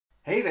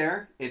Hey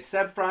there, it's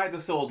Seb Frey,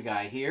 the Sold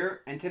Guy here,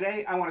 and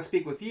today I want to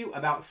speak with you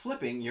about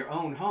flipping your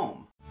own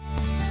home.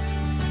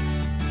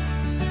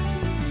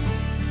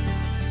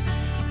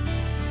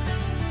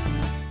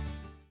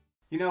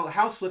 You know,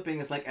 house flipping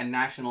is like a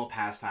national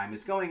pastime.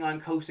 It's going on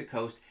coast to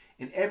coast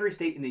in every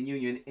state in the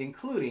Union,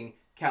 including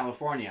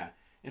California.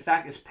 In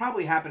fact, it's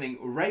probably happening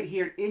right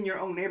here in your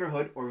own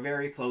neighborhood or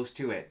very close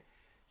to it.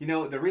 You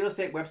know, the real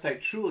estate website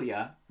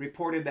Trulia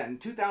reported that in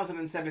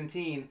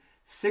 2017,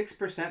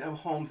 6% of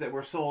homes that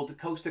were sold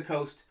coast to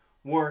coast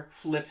were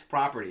flipped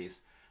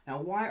properties.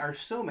 Now, why are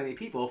so many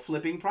people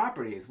flipping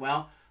properties?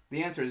 Well,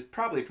 the answer is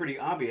probably pretty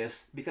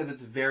obvious because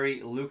it's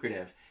very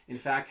lucrative. In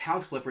fact,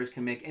 house flippers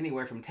can make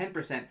anywhere from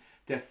 10%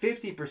 to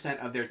 50%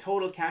 of their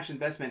total cash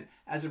investment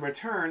as a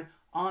return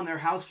on their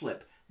house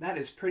flip. That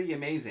is pretty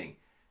amazing.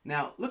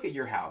 Now, look at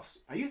your house.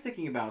 Are you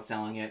thinking about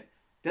selling it?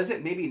 Does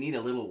it maybe need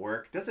a little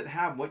work? Does it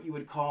have what you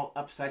would call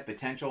upside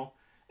potential?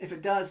 If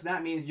it does,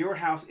 that means your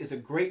house is a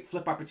great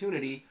flip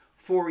opportunity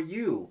for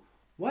you.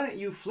 Why don't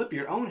you flip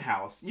your own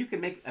house? You can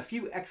make a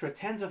few extra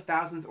tens of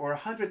thousands or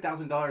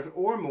 $100,000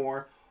 or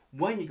more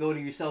when you go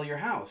to sell your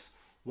house.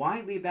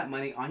 Why leave that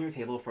money on your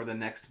table for the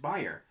next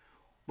buyer?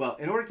 Well,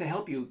 in order to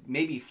help you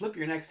maybe flip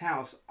your next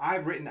house,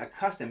 I've written a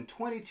custom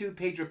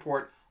 22-page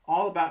report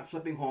all about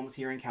flipping homes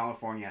here in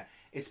California.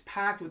 It's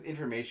packed with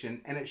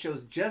information and it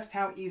shows just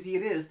how easy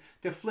it is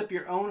to flip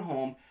your own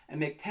home and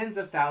make tens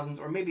of thousands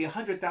or maybe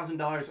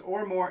 $100,000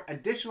 or more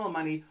additional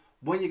money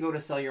when you go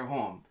to sell your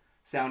home.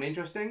 Sound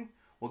interesting?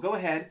 Well, go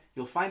ahead.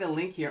 You'll find a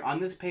link here on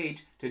this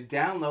page to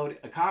download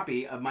a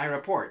copy of my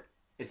report.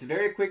 It's a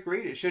very quick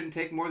read. It shouldn't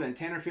take more than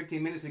 10 or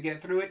 15 minutes to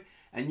get through it,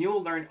 and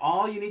you'll learn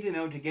all you need to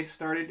know to get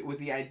started with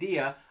the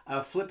idea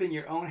of flipping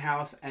your own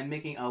house and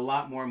making a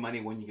lot more money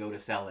when you go to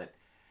sell it.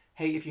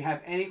 Hey, if you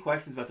have any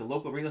questions about the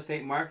local real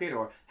estate market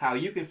or how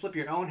you can flip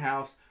your own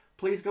house,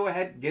 please go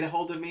ahead, get a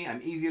hold of me.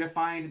 I'm easy to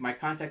find. My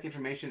contact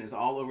information is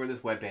all over this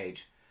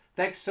webpage.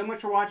 Thanks so much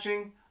for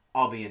watching.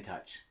 I'll be in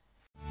touch.